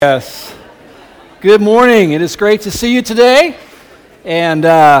Yes. Good morning. It is great to see you today. And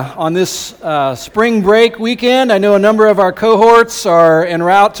on this spring break weekend, I know a number of our cohorts are en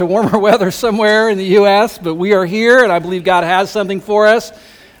route to warmer weather somewhere in the U.S., but we are here, and I believe God has something for us.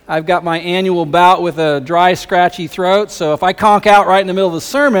 I've got my annual bout with a dry, scratchy throat, so if I conk out right in the middle of the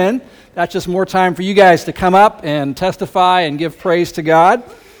sermon, that's just more time for you guys to come up and testify and give praise to God.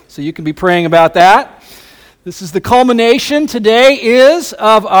 So you can be praying about that. This is the culmination today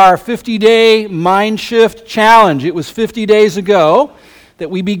of our 50-day Mind Shift Challenge. It was 50 days ago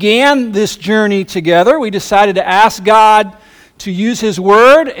that we began this journey together. We decided to ask God to use His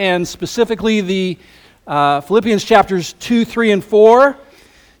Word, and specifically the Philippians chapters 2, 3, and 4,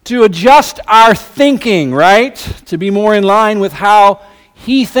 to adjust our thinking, right? To be more in line with how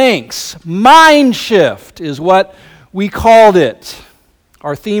He thinks. Mind shift is what we called it.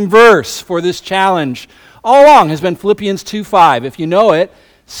 Our theme verse for this challenge all along has been Philippians 2:5. If you know it,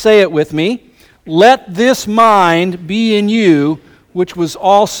 say it with me. Let this mind be in you, which was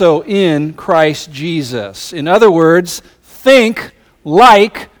also in Christ Jesus. In other words, think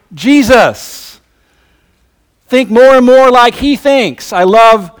like Jesus. Think more and more like He thinks. I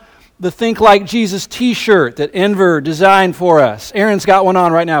love the Think Like Jesus t-shirt that Enver designed for us. Aaron's got one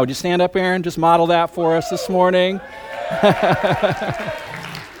on right now. Would you stand up, Aaron? Just model that for us this morning.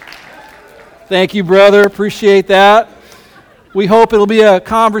 Thank you, brother. Appreciate that. We hope it'll be a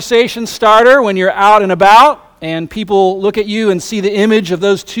conversation starter when you're out and about and people look at you and see the image of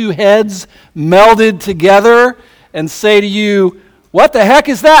those two heads melded together and say to you, "What the heck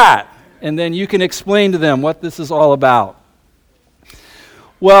is that?" And then you can explain to them what this is all about.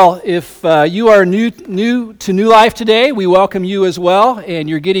 Well, if you are new to New Life today, we welcome you as well, and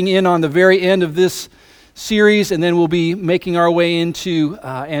you're getting in on the very end of this series, and then we'll be making our way into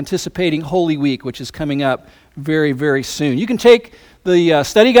anticipating Holy Week, which is coming up very, very soon. You can take the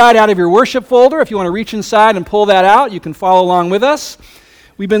study guide out of your worship folder. If you want to reach inside and pull that out, you can follow along with us.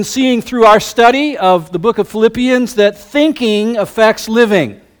 We've been seeing through our study of the book of Philippians that thinking affects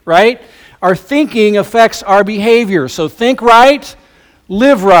living, right? Our thinking affects our behavior. So think right,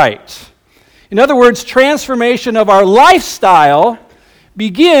 live right. In other words, transformation of our lifestyle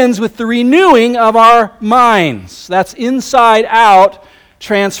begins with the renewing of our minds. That's inside-out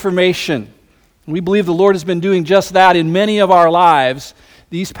transformation. We believe the Lord has been doing just that in many of our lives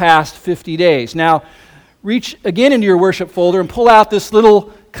these past 50 days. Now, reach again into your worship folder and pull out this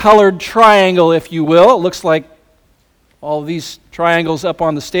little colored triangle, if you will. It looks like all of these triangles up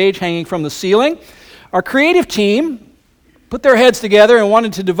on the stage hanging from the ceiling. Our creative team put their heads together and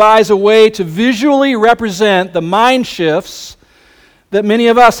wanted to devise a way to visually represent the mind shifts that many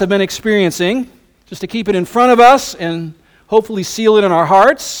of us have been experiencing, just to keep it in front of us and hopefully seal it in our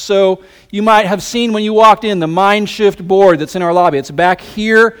hearts. So you might have seen when you walked in the Mind Shift board that's in our lobby. It's back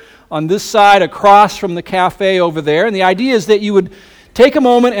here on this side across from the cafe over there. And the idea is that you would take a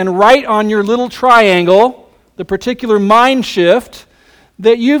moment and write on your little triangle the particular mind shift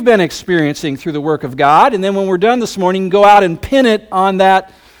that you've been experiencing through the work of God. And then when we're done this morning, go out and pin it on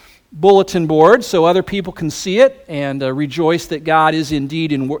that bulletin board so other people can see it and rejoice that God is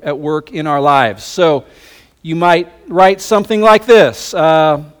indeed at work in our lives. So you might write something like this: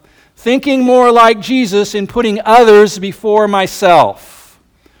 thinking more like Jesus in putting others before myself.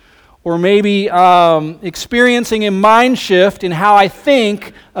 Or maybe experiencing a mind shift in how I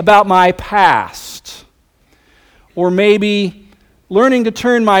think about my past. Or maybe learning to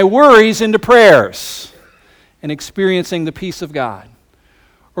turn my worries into prayers and experiencing the peace of God.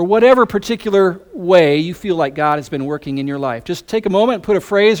 Or whatever particular way you feel like God has been working in your life. Just take a moment, put a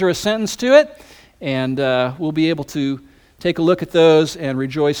phrase or a sentence to it, and we'll be able to take a look at those and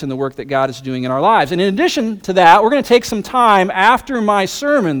rejoice in the work that God is doing in our lives. And in addition to that, we're going to take some time after my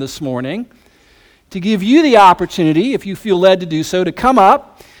sermon this morning to give you the opportunity, if you feel led to do so, to come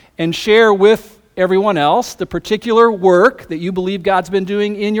up and share with everyone else the particular work that you believe God's been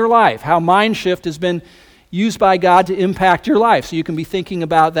doing in your life, how Mind Shift has been used by God to impact your life, so you can be thinking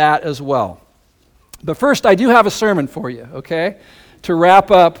about that as well. But first, I do have a sermon for you, okay, to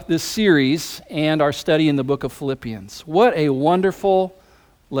wrap up this series and our study in the book of Philippians. What a wonderful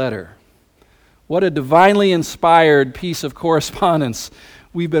letter. What a divinely inspired piece of correspondence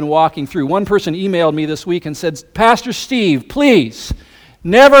we've been walking through. One person emailed me this week and said, "Pastor Steve, please,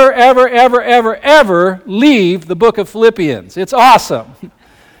 never, ever, ever, ever, ever leave the book of Philippians. It's awesome."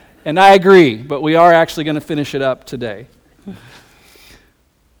 And I agree, but we are actually going to finish it up today.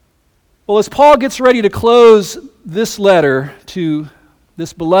 Well, as Paul gets ready to close this letter to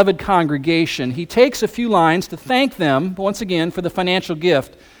this beloved congregation, he takes a few lines to thank them, once again, for the financial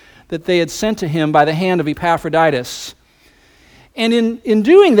gift that they had sent to him by the hand of Epaphroditus. And in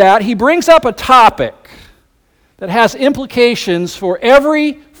doing that, he brings up a topic that has implications for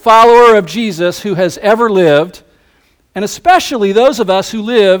every follower of Jesus who has ever lived, and especially those of us who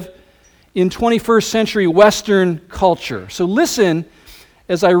live in 21st century Western culture. So listen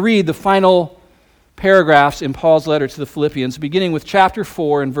as I read the final paragraphs in Paul's letter to the Philippians, beginning with chapter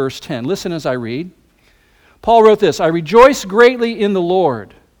 4 and verse 10. Listen as I read. Paul wrote this, "I rejoice greatly in the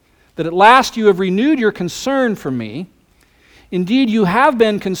Lord, that at last you have renewed your concern for me. Indeed, you have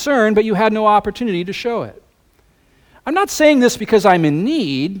been concerned, but you had no opportunity to show it. I'm not saying this because I'm in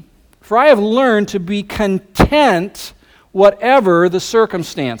need, for I have learned to be content whatever the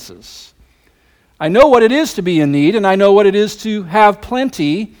circumstances. I know what it is to be in need, and I know what it is to have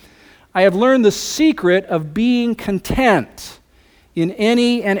plenty. I have learned the secret of being content in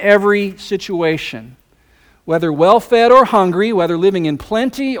any and every situation. Whether well-fed or hungry, whether living in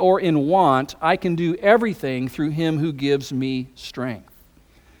plenty or in want, I can do everything through him who gives me strength.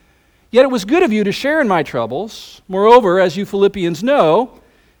 Yet it was good of you to share in my troubles. Moreover, as you Philippians know,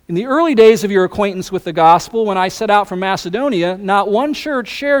 in the early days of your acquaintance with the gospel, when I set out from Macedonia, not one church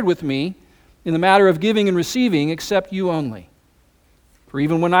shared with me in the matter of giving and receiving except you only. For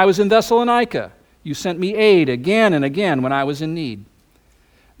even when I was in Thessalonica, you sent me aid again and again when I was in need.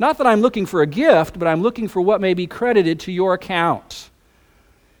 Not that I'm looking for a gift, but I'm looking for what may be credited to your account.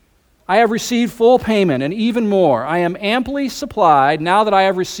 I have received full payment, and even more. I am amply supplied now that I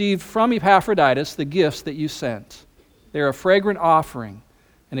have received from Epaphroditus the gifts that you sent. They are a fragrant offering,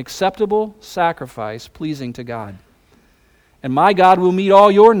 an acceptable sacrifice pleasing to God. And my God will meet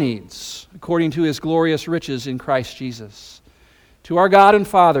all your needs according to his glorious riches in Christ Jesus. To our God and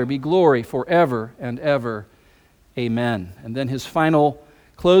Father be glory forever and ever. Amen." And then his final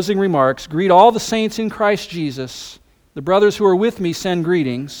closing remarks, "Greet all the saints in Christ Jesus. The brothers who are with me send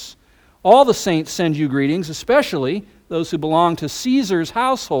greetings. All the saints send you greetings, especially those who belong to Caesar's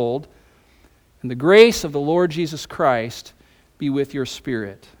household. And the grace of the Lord Jesus Christ be with your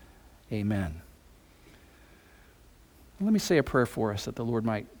spirit. Amen." Let me say a prayer for us that the Lord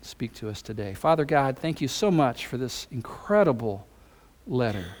might speak to us today. Father God, thank you so much for this incredible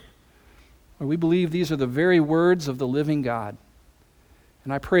letter. Lord, we believe these are the very words of the living God.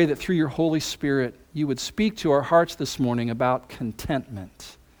 And I pray that through your Holy Spirit, you would speak to our hearts this morning about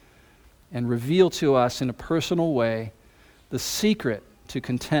contentment and reveal to us in a personal way the secret to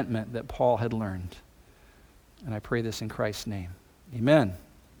contentment that Paul had learned. And I pray this in Christ's name. Amen.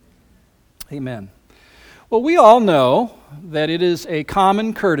 Amen. Well, we all know that it is a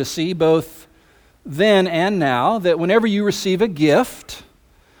common courtesy, both then and now, that whenever you receive a gift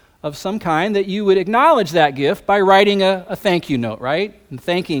of some kind, that you would acknowledge that gift by writing a thank you note, right? And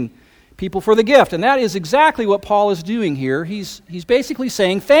thanking people for the gift. And that is exactly what Paul is doing here. He's basically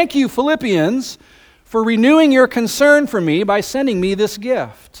saying, thank you, Philippians, for renewing your concern for me by sending me this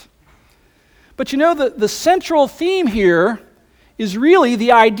gift. But you know, the central theme here is really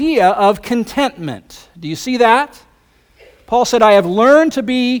the idea of contentment. Do you see that? Paul said, I have learned to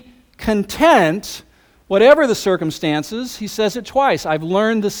be content whatever the circumstances. He says it twice. I've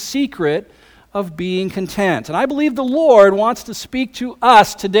learned the secret of being content. And I believe the Lord wants to speak to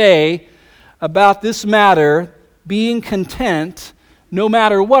us today about this matter, being content no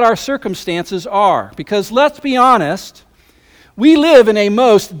matter what our circumstances are. Because let's be honest, we live in a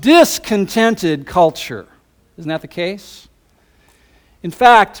most discontented culture. Isn't that the case? In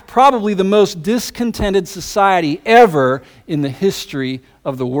fact, probably the most discontented society ever in the history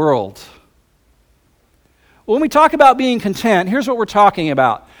of the world. When we talk about being content, here's what we're talking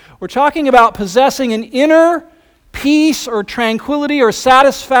about. We're talking about possessing an inner peace or tranquility or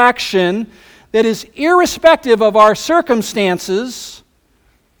satisfaction that is irrespective of our circumstances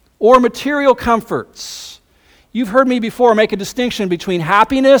or material comforts. You've heard me before make a distinction between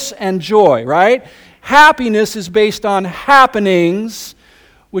happiness and joy, right? Happiness is based on happenings,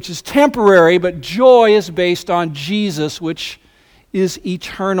 which is temporary, but joy is based on Jesus, which is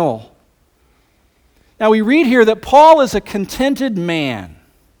eternal. Now we read here that Paul is a contented man.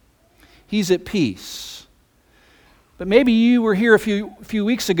 He's at peace. But maybe you were here a few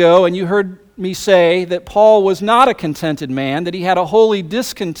weeks ago and you heard me say that Paul was not a contented man, that he had a holy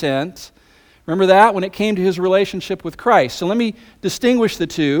discontent. Remember that when it came to his relationship with Christ. So let me distinguish the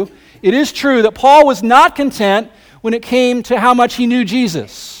two. It is true that Paul was not content when it came to how much he knew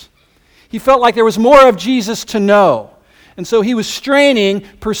Jesus. He felt like there was more of Jesus to know. And so he was straining,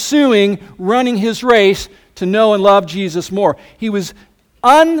 pursuing, running his race to know and love Jesus more. He was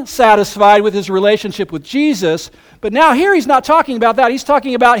unsatisfied with his relationship with Jesus, but now here he's not talking about that. He's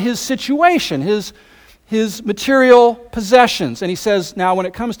talking about his situation, his material possessions. And he says, now when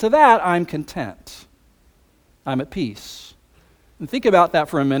it comes to that, I'm content. I'm at peace. And think about that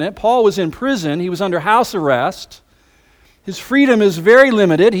for a minute. Paul was in prison. He was under house arrest. His freedom is very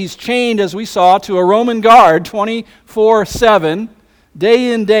limited. He's chained, as we saw, to a Roman guard 24/7,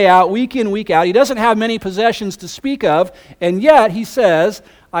 day in, day out, week in, week out. He doesn't have many possessions to speak of, and yet he says,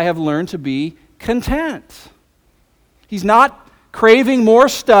 I have learned to be content. He's not craving more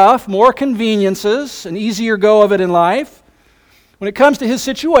stuff, more conveniences, an easier go of it in life. When it comes to his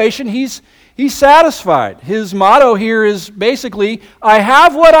situation, he's satisfied. His motto here is basically, I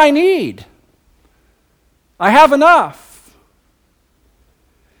have what I need. I have enough.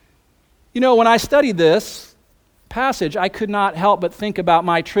 You know, when I studied this passage, I could not help but think about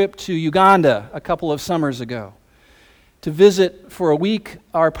my trip to Uganda a couple of summers ago to visit for a week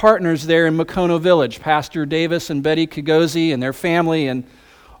our partners there in Mukono Village, Pastor Davis and Betty Kigozi and their family and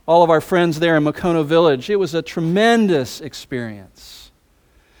all of our friends there in Mukono Village. It was a tremendous experience.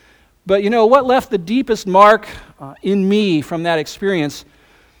 But you know, what left the deepest mark in me from that experience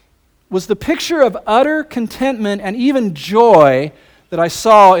was the picture of utter contentment and even joy that I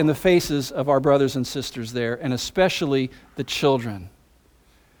saw in the faces of our brothers and sisters there, and especially the children.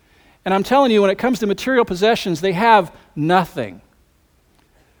 And I'm telling you, when it comes to material possessions, they have nothing.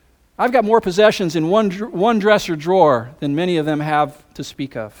 I've got more possessions in one dresser drawer than many of them have to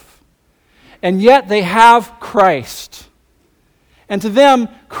speak of. And yet they have Christ. And to them,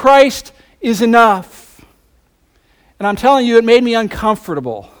 Christ is enough. And I'm telling you, it made me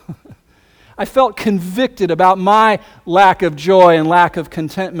uncomfortable. I felt convicted about my lack of joy and lack of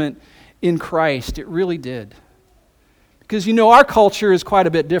contentment in Christ. It really did. Because you know, our culture is quite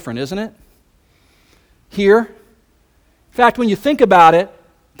a bit different, isn't it? Here. In fact, when you think about it,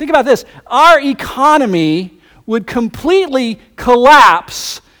 think about this. Our economy would completely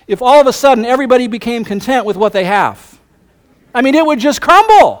collapse if all of a sudden everybody became content with what they have. I mean, it would just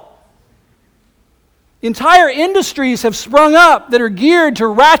crumble. Entire industries have sprung up that are geared to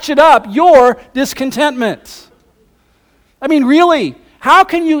ratchet up your discontentment. I mean, really, how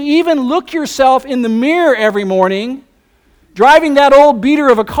can you even look yourself in the mirror every morning driving that old beater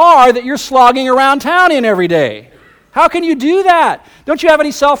of a car that you're slogging around town in every day? How can you do that? Don't you have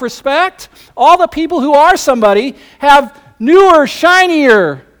any self-respect? All the people who are somebody have newer,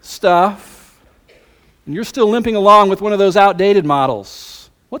 shinier stuff, and you're still limping along with one of those outdated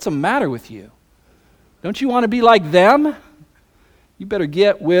models. What's the matter with you? Don't you want to be like them? You better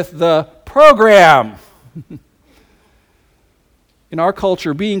get with the program. In our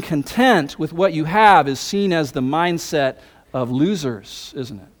culture, being content with what you have is seen as the mindset of losers,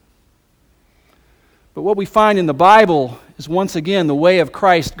 isn't it? But what we find in the Bible is, once again, the way of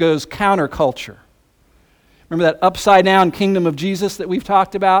Christ goes counterculture. Remember that upside-down kingdom of Jesus that we've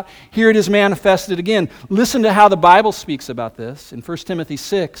talked about? Here it is manifested again. Listen to how the Bible speaks about this in 1 Timothy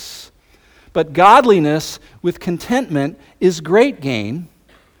 6. But godliness with contentment is great gain,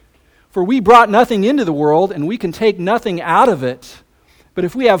 for we brought nothing into the world, and we can take nothing out of it. But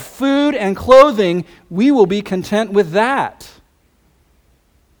if we have food and clothing, we will be content with that.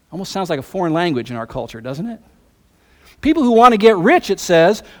 Almost sounds like a foreign language in our culture, doesn't it? People who want to get rich, it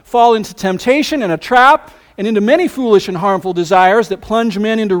says, fall into temptation and a trap and into many foolish and harmful desires that plunge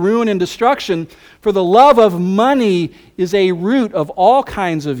men into ruin and destruction. For the love of money is a root of all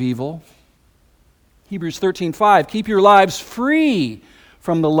kinds of evil. Hebrews 13:5, keep your lives free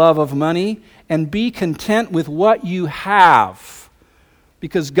from the love of money and be content with what you have.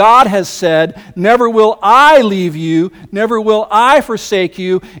 Because God has said, never will I leave you, never will I forsake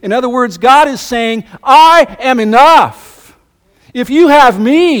you. In other words, God is saying, I am enough. If you have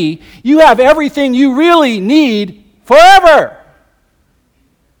me, you have everything you really need forever.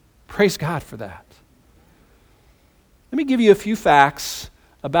 Praise God for that. Let me give you a few facts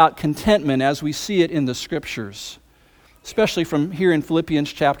about contentment as we see it in the Scriptures, especially from here in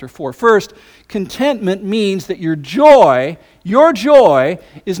Philippians chapter 4. First, contentment means that your joy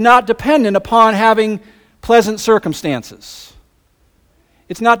is not dependent upon having pleasant circumstances.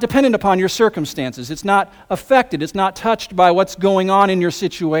 It's not dependent upon your circumstances. It's not affected. It's not touched by what's going on in your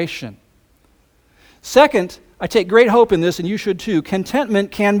situation. Second, I take great hope in this, and you should too. Contentment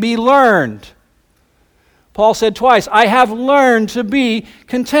can be learned. Paul said twice, I have learned to be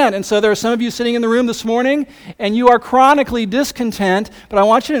content. And so there are some of you sitting in the room this morning, and you are chronically discontent, but I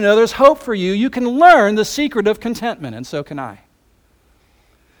want you to know there's hope for you. You can learn the secret of contentment, and so can I.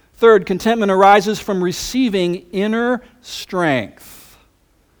 Third, contentment arises from receiving inner strength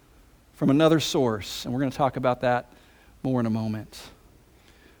from another source, and we're going to talk about that more in a moment.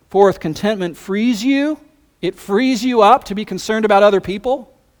 Fourth, contentment frees you. It frees you up to be concerned about other people.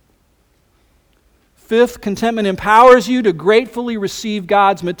 Fifth, contentment empowers you to gratefully receive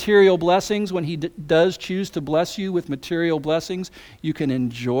God's material blessings. When He does choose to bless you with material blessings, you can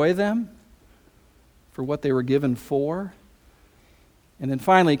enjoy them for what they were given for. And then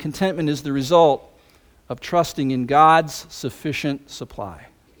finally, contentment is the result of trusting in God's sufficient supply.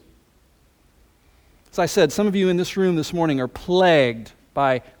 As I said, some of you in this room this morning are plagued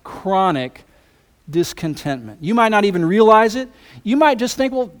by chronic discontentment. You might not even realize it. You might just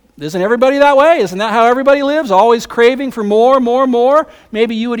think, well, isn't everybody that way? Isn't that how everybody lives? Always craving for more, more, more?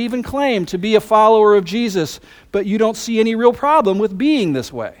 Maybe you would even claim to be a follower of Jesus, but you don't see any real problem with being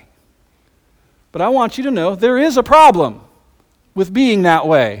this way. But I want you to know there is a problem with being that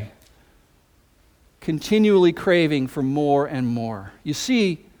way. Continually craving for more and more. You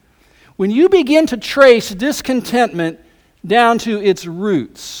see, when you begin to trace discontentment down to its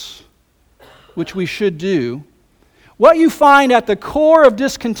roots, which we should do, what you find at the core of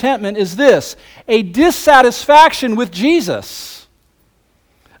discontentment is this: a dissatisfaction with Jesus.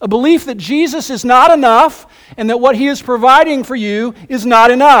 A belief that Jesus is not enough and that what He is providing for you is not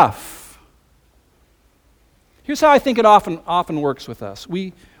enough. Here's how I think it often works with us.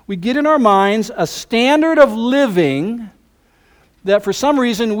 We get in our minds a standard of living that for some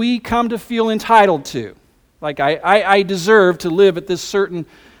reason we come to feel entitled to. Like I deserve to live at this certain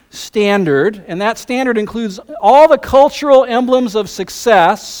standard, and that standard includes all the cultural emblems of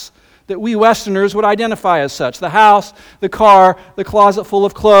success that we Westerners would identify as such. The house, the car, the closet full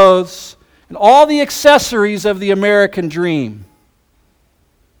of clothes, and all the accessories of the American dream.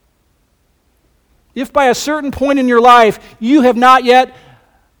 If by a certain point in your life you have not yet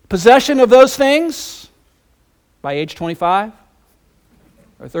possession of those things, by age 25,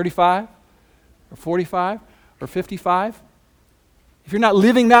 or 35, or 45, or 55, if you're not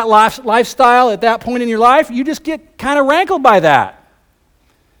living that lifestyle at that point in your life, you just get kind of rankled by that.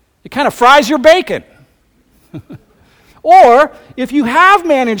 It kind of fries your bacon. Or, if you have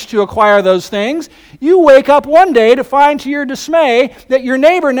managed to acquire those things, you wake up one day to find to your dismay that your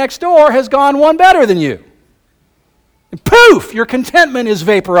neighbor next door has gone one better than you. And poof, your contentment is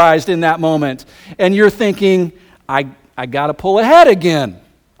vaporized in that moment. And you're thinking, I got to pull ahead again.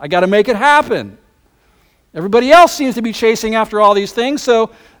 I got to make it happen. Everybody else seems to be chasing after all these things,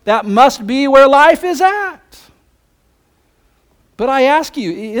 so that must be where life is at. But I ask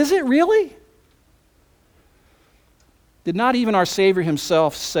you, is it really? Did not even our Savior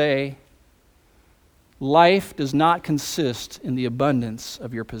Himself say, life does not consist in the abundance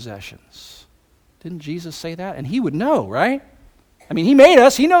of your possessions? Didn't Jesus say that? And He would know, right? I mean, He made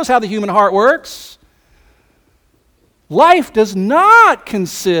us. He knows how the human heart works. Life does not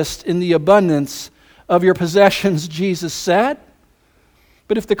consist in the abundance of your possessions, Jesus said.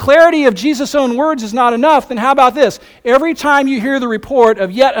 But if the clarity of Jesus' own words is not enough, then how about this? Every time you hear the report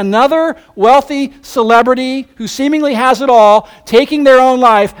of yet another wealthy celebrity who seemingly has it all, taking their own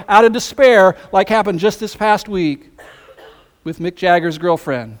life out of despair, like happened just this past week with Mick Jagger's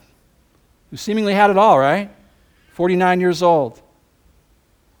girlfriend, who seemingly had it all, right? 49 years old.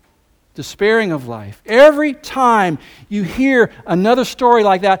 Despairing of life. Every time you hear another story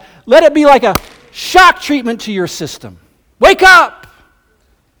like that, let it be like a shock treatment to your system. Wake up!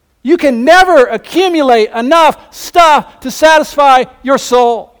 You can never accumulate enough stuff to satisfy your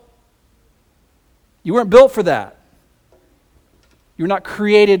soul. You weren't built for that. You were not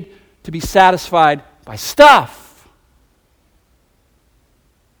created to be satisfied by stuff.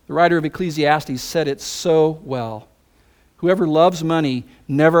 The writer of Ecclesiastes said it so well. Whoever loves money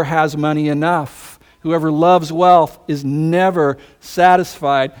never has money enough. Whoever loves wealth is never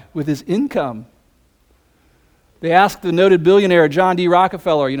satisfied with his income. They asked the noted billionaire John D.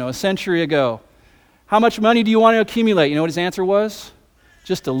 Rockefeller, a century ago, how much money do you want to accumulate? You know what his answer was?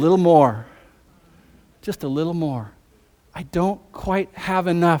 Just a little more. Just a little more. I don't quite have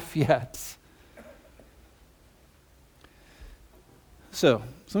enough yet. So,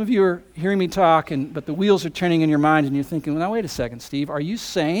 some of you are hearing me talk, but the wheels are turning in your mind, and you're thinking, well, now wait a second, Steve. Are you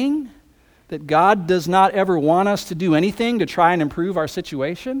saying that God does not ever want us to do anything to try and improve our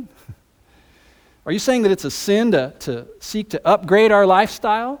situation? Are you saying that it's a sin to seek to upgrade our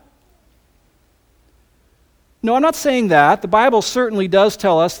lifestyle? No, I'm not saying that. The Bible certainly does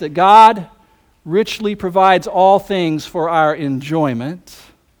tell us that God richly provides all things for our enjoyment.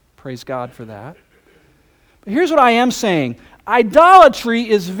 Praise God for that. But here's what I am saying. Idolatry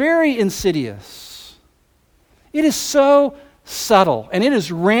is very insidious. It is so subtle, and it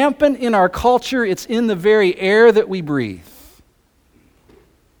is rampant in our culture. It's in the very air that we breathe.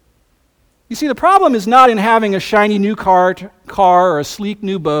 You see, the problem is not in having a shiny new car or a sleek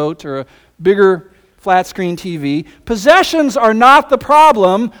new boat or a bigger, flat screen TV. Possessions are not the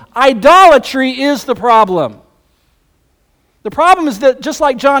problem. Idolatry is the problem. The problem is that, just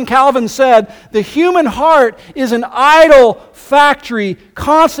like John Calvin said, the human heart is an idol factory,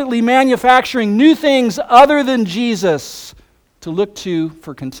 constantly manufacturing new things other than Jesus to look to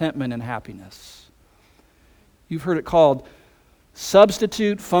for contentment and happiness. You've heard it called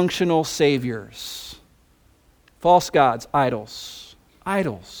substitute functional saviors. False gods, idols.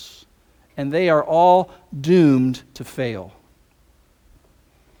 Idols. And they are all doomed to fail.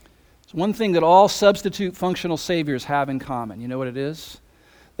 It's one thing that all substitute functional saviors have in common. You know what it is?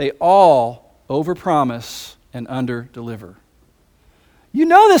 They all overpromise and underdeliver. You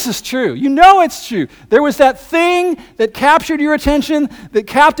know this is true. You know it's true. There was that thing that captured your attention, that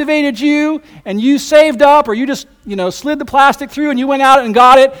captivated you, and you saved up, or you just, slid the plastic through and you went out and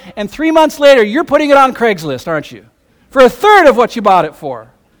got it, and 3 months later you're putting it on Craigslist, aren't you? For a third of what you bought it for.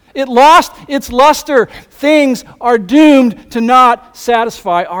 It lost its luster. Things are doomed to not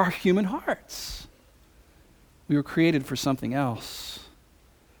satisfy our human hearts. We were created for something else.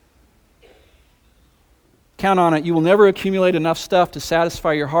 Count on it, you will never accumulate enough stuff to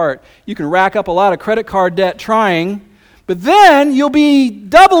satisfy your heart. You can rack up a lot of credit card debt trying, but then you'll be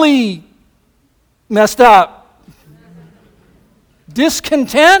doubly messed up.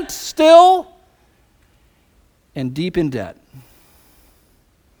 Discontent still, and deep in debt.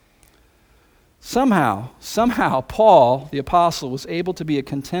 Somehow, Paul, the apostle, was able to be a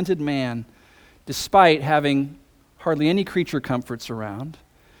contented man despite having hardly any creature comforts around.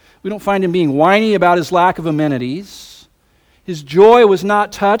 We don't find him being whiny about his lack of amenities. His joy was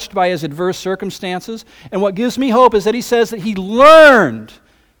not touched by his adverse circumstances. And what gives me hope is that he says that he learned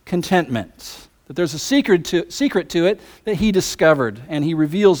contentment, that there's a secret to it that he discovered, and he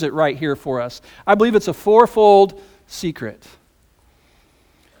reveals it right here for us. I believe it's a fourfold secret.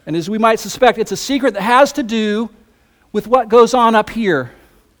 And as we might suspect, it's a secret that has to do with what goes on up here,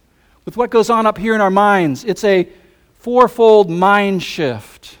 with what goes on up here in our minds. It's a fourfold mind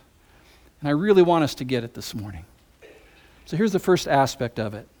shift. And I really want us to get it this morning. So here's the first aspect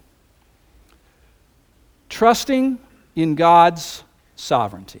of it. Trusting in God's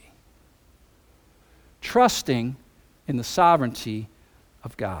sovereignty. Trusting in the sovereignty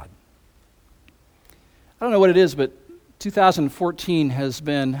of God. I don't know what it is, but 2014 has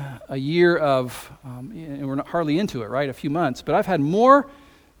been a year of, and we're not hardly into it, right? A few months. But I've had more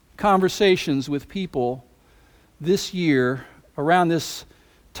conversations with people this year around this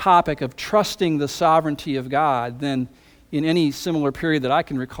topic of trusting the sovereignty of God than in any similar period that I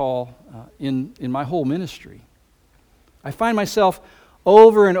can recall in my whole ministry. I find myself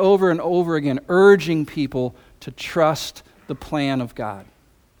over and over and over again urging people to trust the plan of God.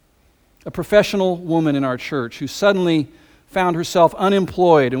 A professional woman in our church who suddenly found herself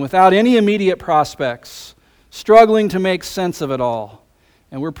unemployed and without any immediate prospects, struggling to make sense of it all.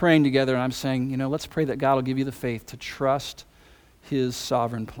 And we're praying together, and I'm saying, let's pray that God will give you the faith to trust His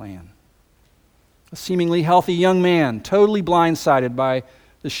sovereign plan. A seemingly healthy young man, totally blindsided by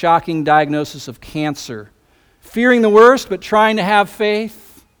the shocking diagnosis of cancer, fearing the worst but trying to have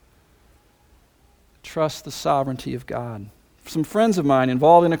faith. Trust the sovereignty of God. Some friends of mine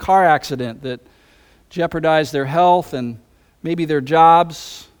involved in a car accident that jeopardized their health and maybe their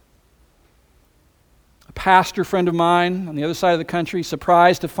jobs. A pastor friend of mine on the other side of the country,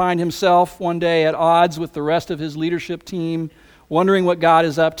 surprised to find himself one day at odds with the rest of his leadership team, wondering what God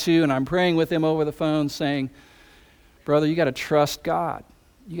is up to, and I'm praying with him over the phone saying, brother, you got to trust God.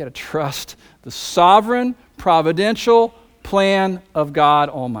 You got to trust the sovereign, providential plan of God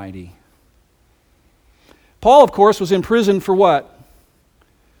Almighty. Paul, of course, was in prison for what?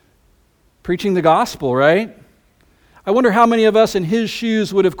 Preaching the gospel, right? I wonder how many of us in his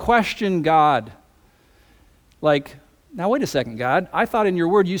shoes would have questioned God. Like, now wait a second, God. I thought in your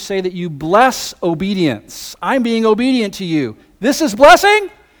word you say that you bless obedience. I'm being obedient to you. This is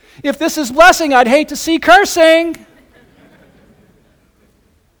blessing? If this is blessing, I'd hate to see cursing.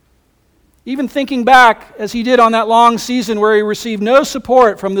 Even thinking back, as he did on that long season where he received no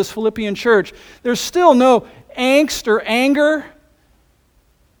support from this Philippian church, there's still no angst or anger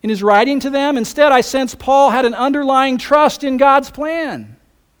in his writing to them. Instead, I sense Paul had an underlying trust in God's plan.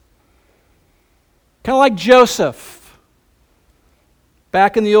 Kind of like Joseph,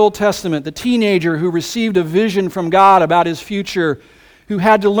 back in the Old Testament, the teenager who received a vision from God about his future, who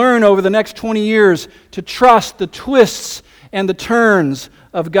had to learn over the next 20 years to trust the twists and the turns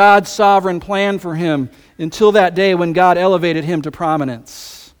of God's sovereign plan for him until that day when God elevated him to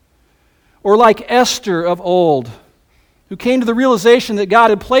prominence. Or like Esther of old, who came to the realization that God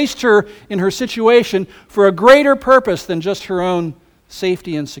had placed her in her situation for a greater purpose than just her own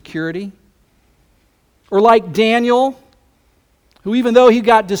safety and security. Or like Daniel, who even though he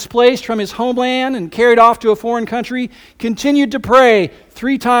got displaced from his homeland and carried off to a foreign country, continued to pray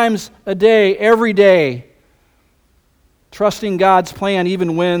 3 times a day, every day, trusting God's plan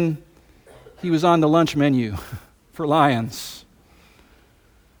even when he was on the lunch menu for lions.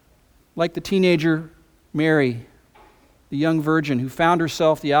 Like the teenager Mary, the young virgin who found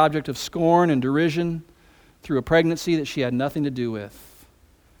herself the object of scorn and derision through a pregnancy that she had nothing to do with.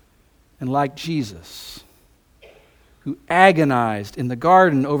 And like Jesus, who agonized in the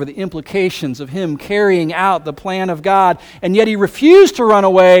garden over the implications of him carrying out the plan of God, and yet he refused to run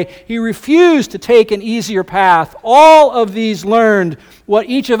away. He refused to take an easier path. All of these learned what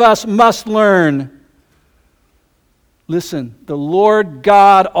each of us must learn. Listen, the Lord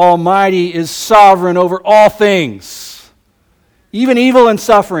God Almighty is sovereign over all things, even evil and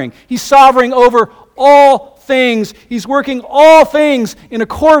suffering. He's sovereign over all things. He's working all things in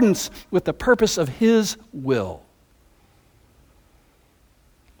accordance with the purpose of His will.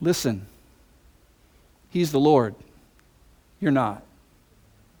 Listen, He's the Lord. You're not.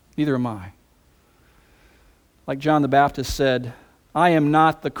 Neither am I. Like John the Baptist said, I am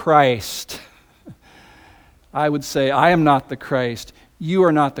not the Christ. I would say, I am not the Christ. You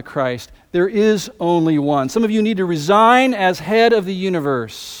are not the Christ. There is only one. Some of you need to resign as head of the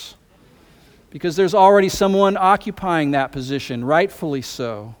universe because there's already someone occupying that position, rightfully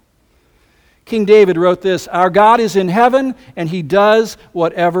so. King David wrote this, our God is in heaven and He does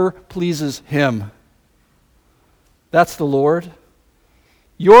whatever pleases Him. That's the Lord.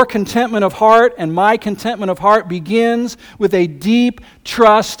 Your contentment of heart and my contentment of heart begins with a deep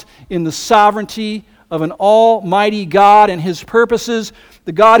trust in the sovereignty of an almighty God and His purposes,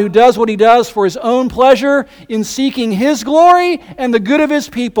 the God who does what He does for His own pleasure in seeking His glory and the good of His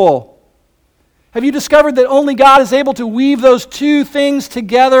people. Have you discovered that only God is able to weave those two things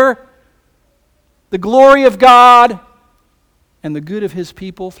together? The glory of God and the good of His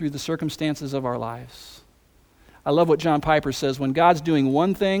people through the circumstances of our lives. I love what John Piper says, when God's doing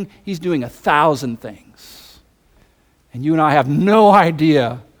one thing, He's doing 1,000 things. And you and I have no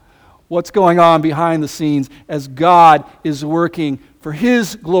idea what's going on behind the scenes as God is working for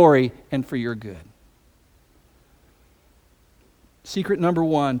His glory and for your good. Secret number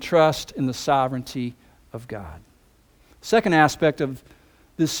 1, trust in the sovereignty of God. Second aspect of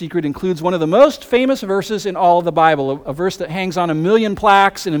this secret includes one of the most famous verses in all of the Bible, a verse that hangs on 1,000,000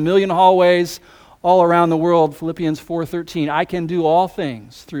 plaques in 1,000,000 hallways all around the world, Philippians 4:13. I can do all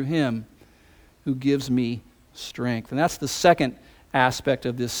things through Him who gives me strength. And that's the second aspect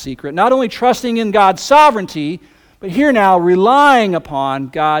of this secret. Not only trusting in God's sovereignty, but here now relying upon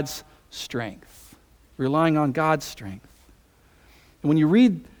God's strength. Relying on God's strength. And when you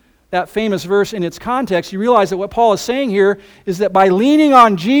read that famous verse in its context, you realize that what Paul is saying here is that by leaning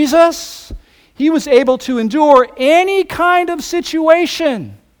on Jesus, he was able to endure any kind of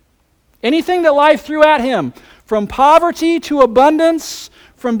situation, anything that life threw at him, from poverty to abundance,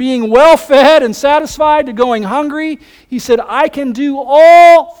 from being well-fed and satisfied to going hungry. He said, I can do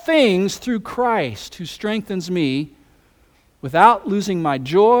all things through Christ who strengthens me without losing my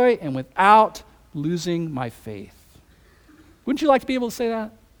joy and without losing my faith. Wouldn't you like to be able to say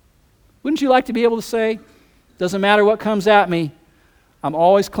that? Wouldn't you like to be able to say, doesn't matter what comes at me, I'm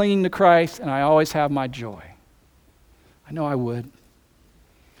always clinging to Christ and I always have my joy? I know I would.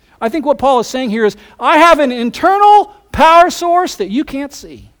 I think what Paul is saying here is, I have an internal power source that you can't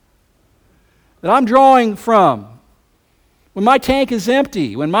see, that I'm drawing from. When my tank is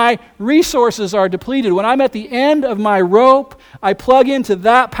empty, when my resources are depleted, when I'm at the end of my rope, I plug into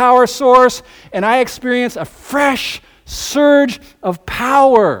that power source and I experience a fresh surge of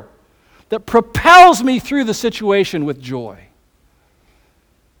power that propels me through the situation with joy.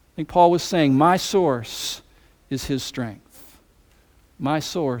 I think Paul was saying, my source is His strength. My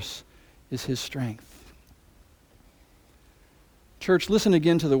source is His strength. Church, listen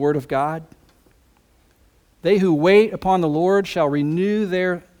again to the Word of God. They who wait upon the Lord shall renew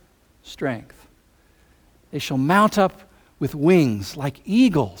their strength. They shall mount up with wings like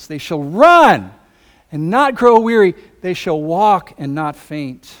eagles. They shall run and not grow weary. They shall walk and not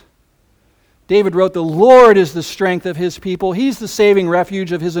faint. David wrote, the Lord is the strength of His people. He's the saving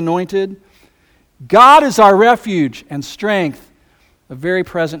refuge of His anointed. God is our refuge and strength, a very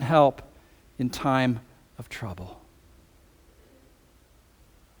present help in time of trouble.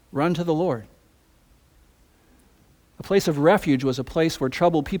 Run to the Lord. A place of refuge was a place where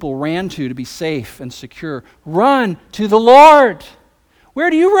troubled people ran to be safe and secure. Run to the Lord. Where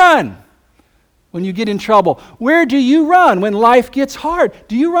do you run when you get in trouble? Where do you run when life gets hard?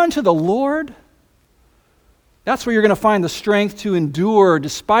 Do you run to the Lord? That's where you're going to find the strength to endure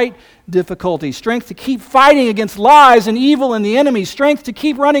despite difficulty, strength to keep fighting against lies and evil and the enemy, strength to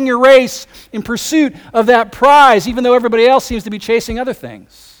keep running your race in pursuit of that prize, even though everybody else seems to be chasing other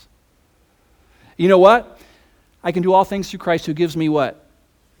things. You know what? I can do all things through Christ who gives me what?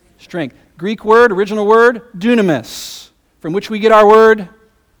 Strength. Greek word, original word, dunamis, from which we get our word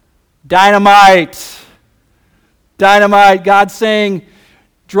dynamite. Dynamite, God saying,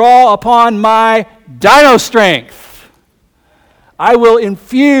 draw upon my dino strength. I will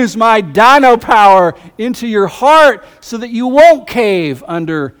infuse my dino power into your heart so that you won't cave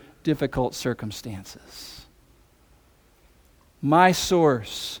under difficult circumstances. My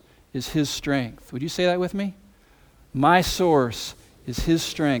source is His strength. Would you say that with me? My source is His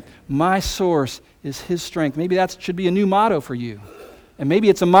strength. My source is His strength. Maybe that should be a new motto for you. And maybe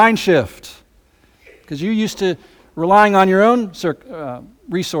it's a mind shift because you're used to relying on your own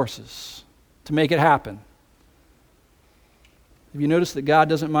resources to make it happen. Have you noticed that God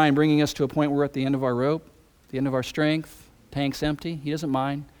doesn't mind bringing us to a point where we're at the end of our rope, the end of our strength, tank's empty? He doesn't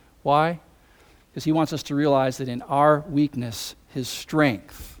mind. Why? Because He wants us to realize that in our weakness, His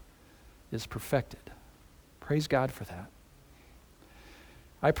strength is perfected. Praise God for that.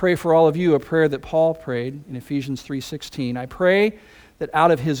 I pray for all of you a prayer that Paul prayed in Ephesians 3:16. I pray that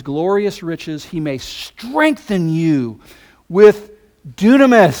out of His glorious riches He may strengthen you with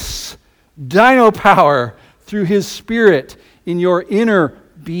dunamis, dino power, through His Spirit in your inner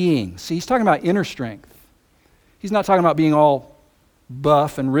being. See, he's talking about inner strength. He's not talking about being all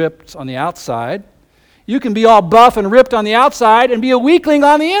buff and ripped on the outside. You can be all buff and ripped on the outside and be a weakling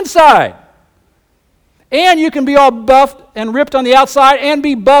on the inside. And you can be all buffed and ripped on the outside and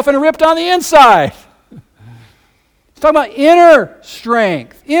be buff and ripped on the inside. He's talking about inner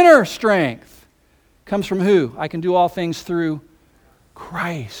strength. Inner strength comes from who? I can do all things through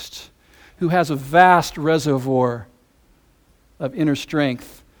Christ, who has a vast reservoir of inner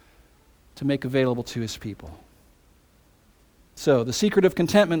strength to make available to His people. So, the secret of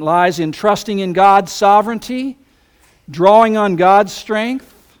contentment lies in trusting in God's sovereignty, drawing on God's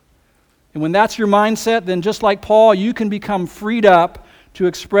strength. And when that's your mindset, then just like Paul, you can become freed up to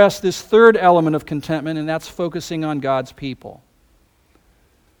express this third element of contentment, and that's focusing on God's people.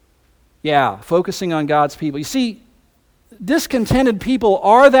 Yeah, focusing on God's people. You see, discontented people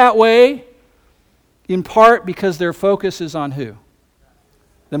are that way in part because their focus is on who?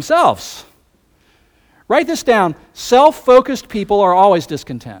 Themselves. Write this down. Self-focused people are always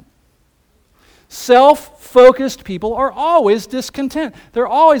discontent. Self-focused people are always discontent. They're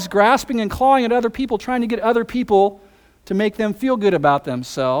always grasping and clawing at other people, trying to get other people to make them feel good about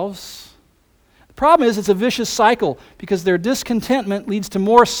themselves. The problem is it's a vicious cycle because their discontentment leads to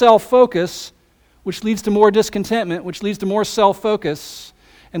more self-focus, which leads to more discontentment, which leads to more self-focus.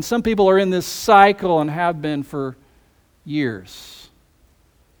 And some people are in this cycle and have been for years.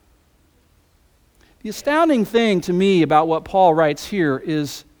 The astounding thing to me about what Paul writes here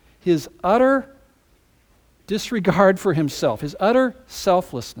is his utter disregard for himself, his utter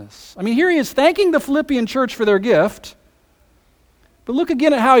selflessness. I mean, here he is thanking the Philippian church for their gift, but look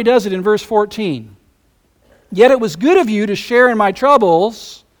again at how he does it in verse 14. Yet it was good of you to share in my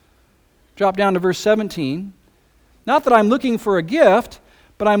troubles. Drop down to verse 17. Not that I'm looking for a gift,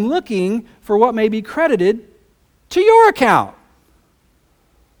 but I'm looking for what may be credited to your account.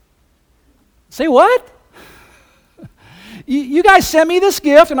 Say what? You guys sent me this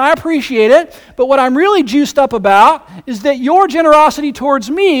gift, and I appreciate it, but what I'm really juiced up about is that your generosity towards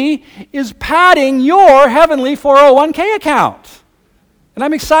me is padding your heavenly 401k account. And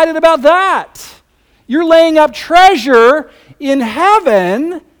I'm excited about that. You're laying up treasure in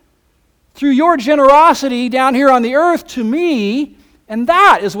heaven through your generosity down here on the earth to me, and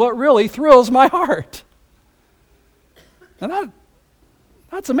that is what really thrills my heart. And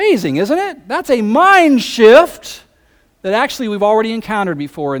that's amazing, isn't it? That's a mind shift that actually we've already encountered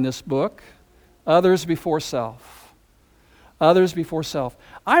before in this book. Others before self. Others before self.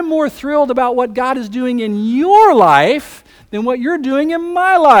 I'm more thrilled about what God is doing in your life than what you're doing in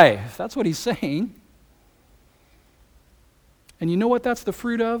my life. That's what he's saying. And you know what that's the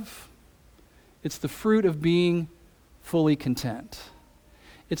fruit of? It's the fruit of being fully content.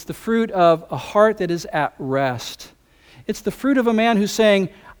 It's the fruit of a heart that is at rest. It's the fruit of a man who's saying,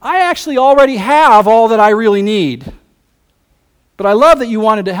 I actually already have all that I really need. But I love that you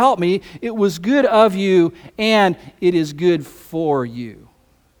wanted to help me. It was good of you, and it is good for you.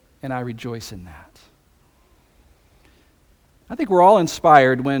 And I rejoice in that. I think we're all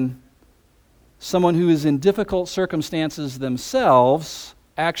inspired when someone who is in difficult circumstances themselves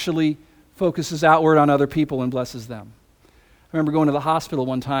actually focuses outward on other people and blesses them. I remember going to the hospital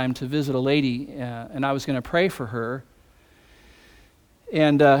one time to visit a lady, and I was going to pray for her.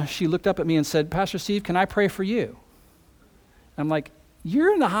 And she looked up at me and said, "Pastor Steve, can I pray for you?" I'm like,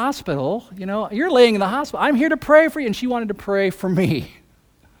 "You're in the hospital, you're laying in the hospital. I'm here to pray for you." And she wanted to pray for me.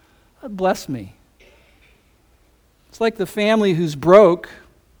 That blessed me. It's like the family who's broke,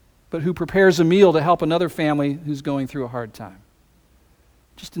 but who prepares a meal to help another family who's going through a hard time.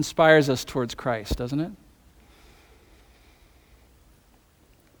 Just inspires us towards Christ, doesn't it?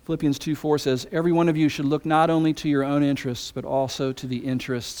 Philippians 2:4 says, "Every one of you should look not only to your own interests, but also to the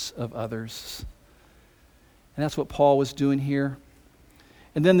interests of others." And that's what Paul was doing here.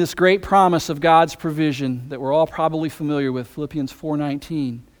 And then this great promise of God's provision that we're all probably familiar with, Philippians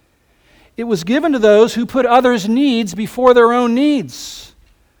 4:19. It was given to those who put others' needs before their own needs.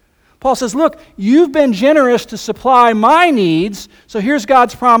 Paul says, look, you've been generous to supply my needs, so here's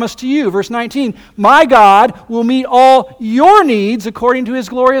God's promise to you. Verse 19, "My God will meet all your needs according to his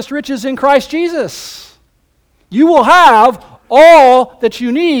glorious riches in Christ Jesus." You will have all that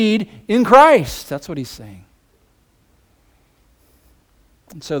you need in Christ. That's what he's saying.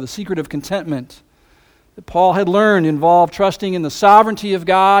 And so the secret of contentment that Paul had learned involved trusting in the sovereignty of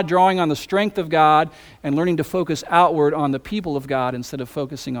God, drawing on the strength of God, and learning to focus outward on the people of God instead of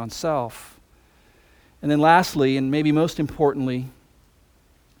focusing on self. And then lastly, and maybe most importantly,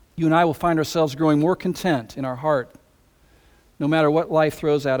 you and I will find ourselves growing more content in our heart, no matter what life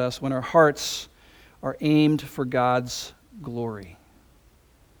throws at us, when our hearts are aimed for God's glory.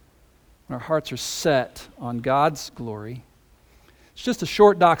 When our hearts are set on God's glory. It's just a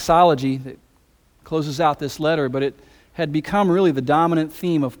short doxology that closes out this letter, but it had become really the dominant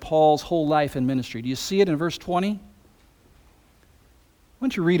theme of Paul's whole life and ministry. Do you see it in verse 20? Why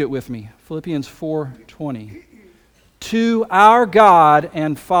don't you read it with me? Philippians 4:20. "To our God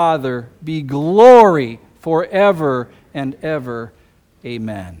and Father be glory forever and ever.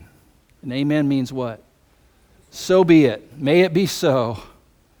 Amen." And amen means what? So be it. May it be so.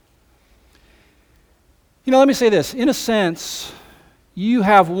 Let me say this. In a sense, you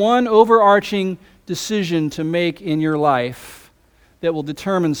have one overarching decision to make in your life that will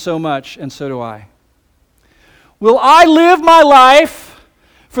determine so much, and so do I. Will I live my life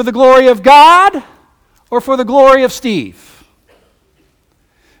for the glory of God or for the glory of Steve?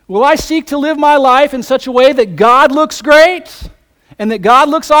 Will I seek to live my life in such a way that God looks great and that God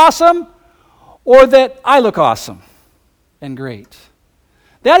looks awesome, or that I look awesome and great?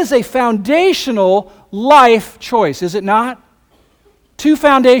 That is a foundational life choice, is it not? Two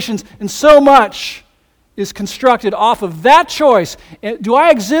foundations, and so much is constructed off of that choice. Do I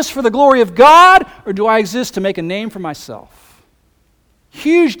exist for the glory of God, or do I exist to make a name for myself?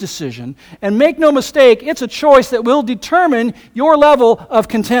 Huge decision, and make no mistake, it's a choice that will determine your level of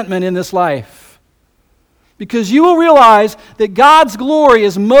contentment in this life. Because you will realize that God's glory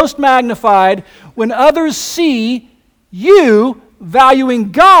is most magnified when others see you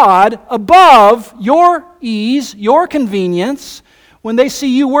valuing God above your ease, your convenience, when they see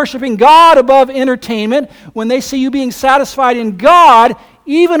you worshiping God above entertainment, when they see you being satisfied in God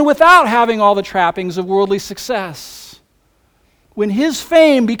even without having all the trappings of worldly success. When His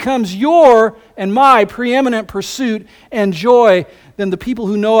fame becomes your and my preeminent pursuit and joy, then the people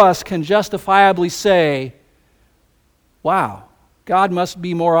who know us can justifiably say, "Wow, God must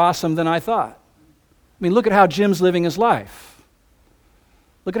be more awesome than I thought." I mean, look at how Jim's living his life.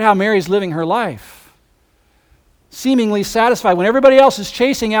 Look at how Mary's living her life. Seemingly satisfied. When everybody else is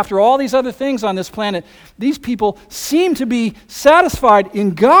chasing after all these other things on this planet, these people seem to be satisfied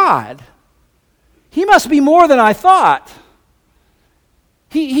in God. He must be more than I thought.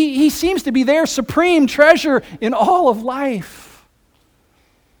 He seems to be their supreme treasure in all of life.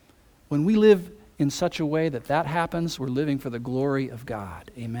 When we live in such a way that happens, we're living for the glory of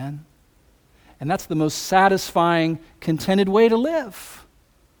God. Amen? And that's the most satisfying, contented way to live.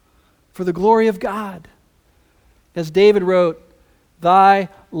 For the glory of God. As David wrote, "Thy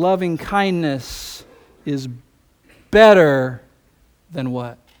loving kindness is better than"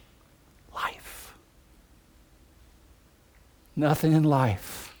 what? Life. Nothing in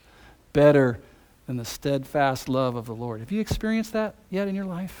life better than the steadfast love of the Lord. Have you experienced that yet in your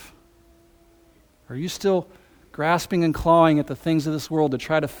life? Are you still grasping and clawing at the things of this world to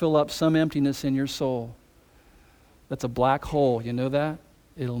try to fill up some emptiness in your soul? That's a black hole, you know that?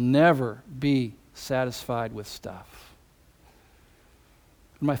 It'll never be satisfied with stuff.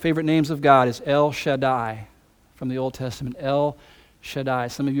 One of my favorite names of God is El Shaddai from the Old Testament. El Shaddai.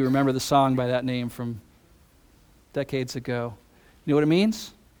 Some of you remember the song by that name from decades ago. You know what it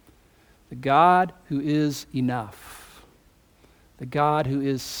means? The God who is enough. The God who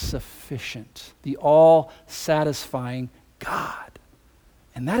is sufficient. The all-satisfying God.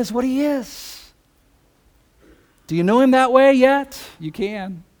 And that is what he is. Do you know him that way yet? You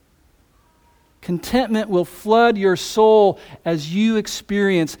can. Contentment will flood your soul as you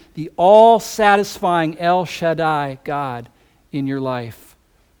experience the all-satisfying El Shaddai God in your life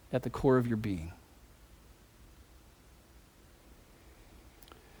at the core of your being.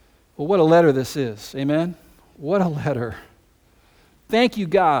 Well, what a letter this is. Amen? What a letter. Thank you,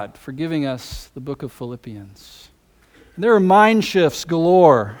 God, for giving us the book of Philippians. And there are mind shifts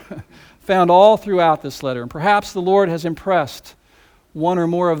galore found all throughout this letter. And perhaps the Lord has impressed one or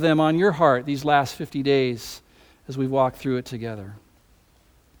more of them on your heart these last 50 days as we've walked through it together.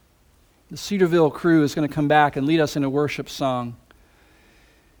 The Cedarville crew is going to come back and lead us in a worship song.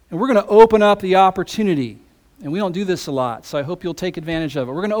 And we're going to open up the opportunity. And we don't do this a lot, so I hope you'll take advantage of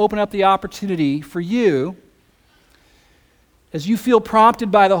it. We're going to open up the opportunity for you, as you feel prompted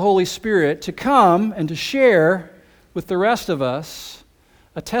by the Holy Spirit, to come and to share with the rest of us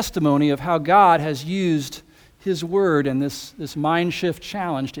a testimony of how God has used his word and this mind shift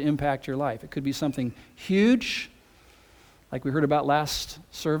challenge to impact your life. It could be something huge, like we heard about last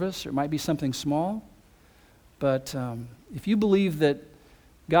service, or it might be something small. But if you believe that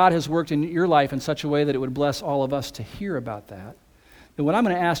God has worked in your life in such a way that it would bless all of us to hear about that, then what I'm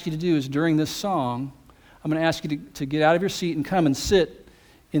going to ask you to do is during this song, I'm going to ask you to get out of your seat and come and sit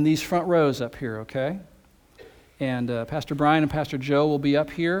in these front rows up here, okay? And Pastor Brian and Pastor Joe will be up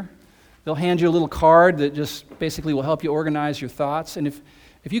here. They'll hand you a little card that just basically will help you organize your thoughts. And if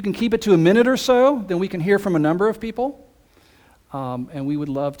you can keep it to a minute or so, then we can hear from a number of people. And we would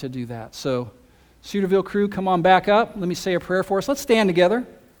love to do that. So, Cedarville crew, come on back up. Let me say a prayer for us. Let's stand together.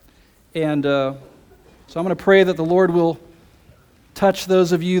 And so I'm going to pray that the Lord will touch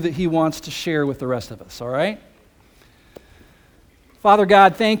those of you that he wants to share with the rest of us, all right? Father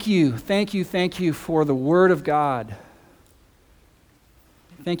God, thank you for the Word of God.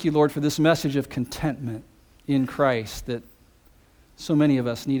 Thank you, Lord, for this message of contentment in Christ that so many of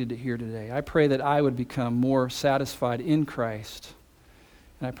us needed to hear today. I pray that I would become more satisfied in Christ.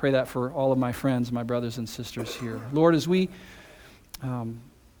 And I pray that for all of my friends, my brothers and sisters here. Lord, as we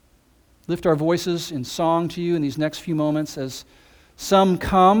lift our voices in song to you in these next few moments, as some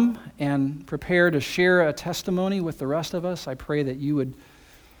come and prepare to share a testimony with the rest of us, I pray that you would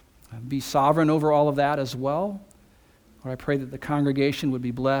be sovereign over all of that as well. Lord, I pray that the congregation would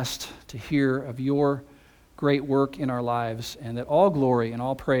be blessed to hear of your great work in our lives, and that all glory and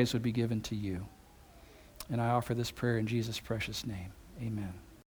all praise would be given to you. And I offer this prayer in Jesus' precious name. Amen.